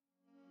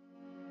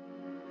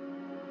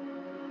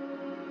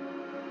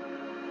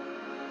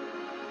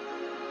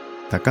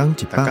逐天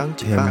一百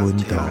天文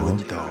图，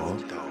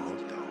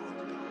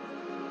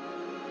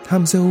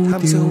探索宇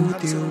宙。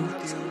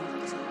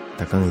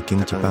逐天会经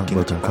一百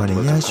无同款的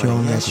影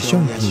像也是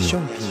相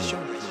片，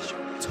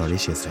带你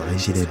熟悉咱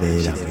这个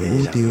迷人的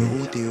宇宙。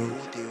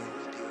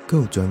还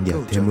有专业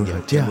天文学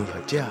者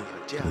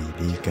为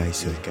你解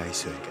说。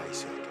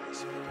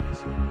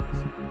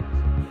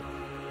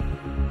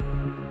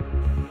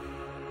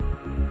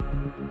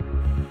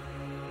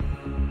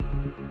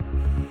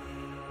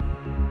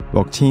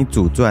木星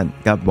自转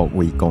甲木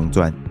卫公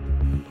转，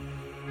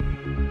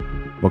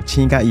木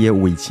星甲伊的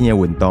卫星的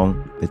运动，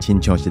就亲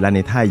像是咱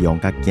的太阳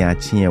甲行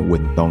星的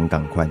运动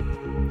同款。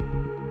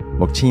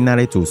木星若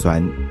咧自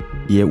旋，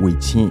伊的卫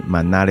星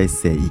嘛若咧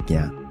驶伊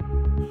行。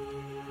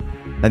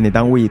咱会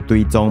当为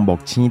追踪木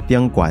星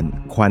顶悬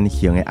宽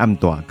形的暗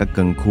带甲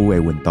光区的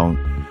运动，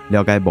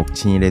了解木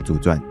星咧自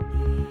转。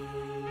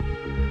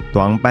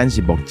大红斑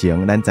是目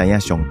前咱知影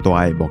上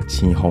大的木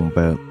星风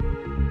暴。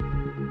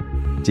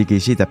这支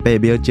48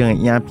秒钟的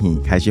影片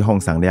开始放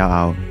送了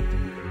后，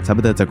差不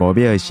多15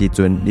秒的时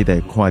阵，你就会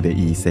看到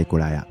伊驶过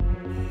来啊。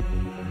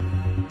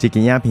这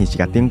支影片是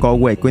甲顶个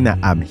月几若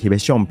暗翕的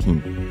相片，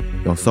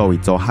用所谓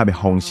组合的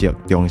方式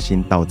重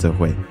新斗做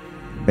伙，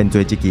变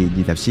做这支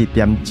24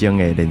点钟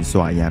的连续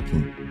影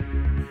片。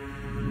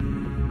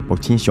木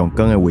星上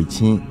光的卫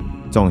星，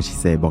总是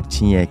说木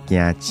星的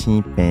行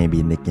星平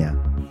面的行，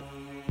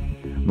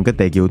不过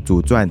地球自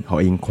转，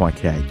互因看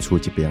起来出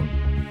一边。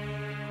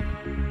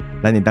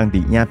咱会当伫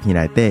影片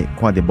内底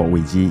看到木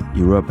卫2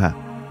 Europa、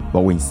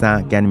木卫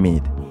3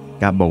 Ganymede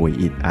甲木卫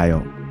1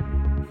 Io。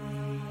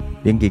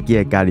冷叽叽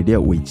的伽利略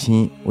卫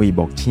星为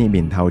木星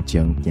面头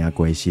前行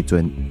过的时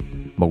阵，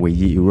木卫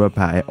2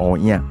 Europa 的乌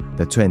影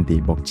就出现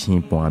伫木星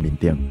盘面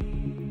顶。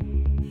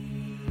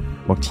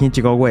木星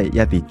这个月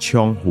也伫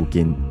窗附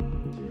近，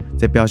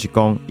这表示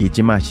讲伊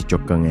即马是足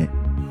光的，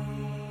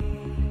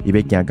伊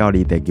要行到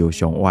离地球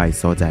上歪的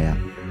所在啊！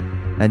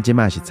咱即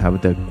马是差不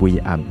多规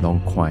暗拢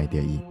看会到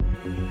伊。